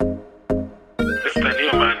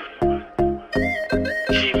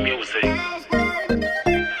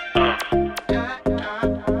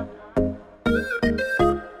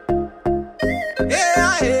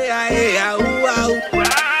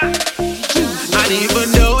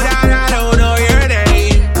even though that I don't know your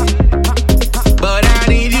name, but I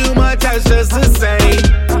need you much as just the same.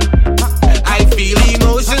 I feel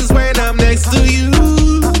emotions when I'm next to you.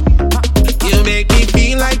 You make me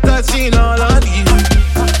feel like touching all on you.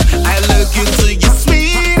 I look into your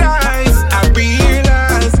sweet eyes, I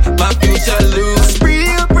realize my future looks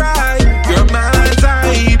real bright. You're my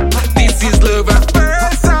type, this is love at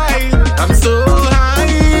first sight. I'm so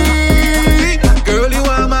high, girl, you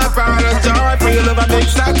are my pride and joy. Real love, I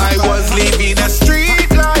make that. I was living a street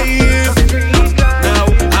life, now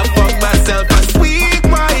I fuck myself a sweet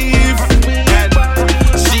wife, and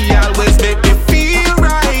she always make me feel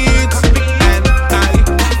right, and I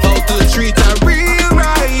vow to treat her real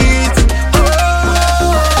right.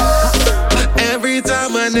 Oh, every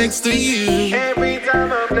time I'm next to you,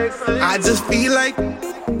 I just feel like,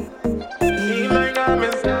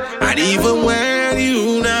 and even when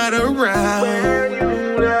you're not around,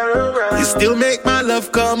 you still make my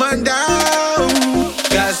love come undone.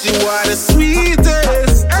 Cause you are the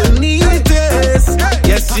sweetest, the neatest.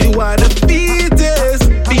 Yes, you are the feet.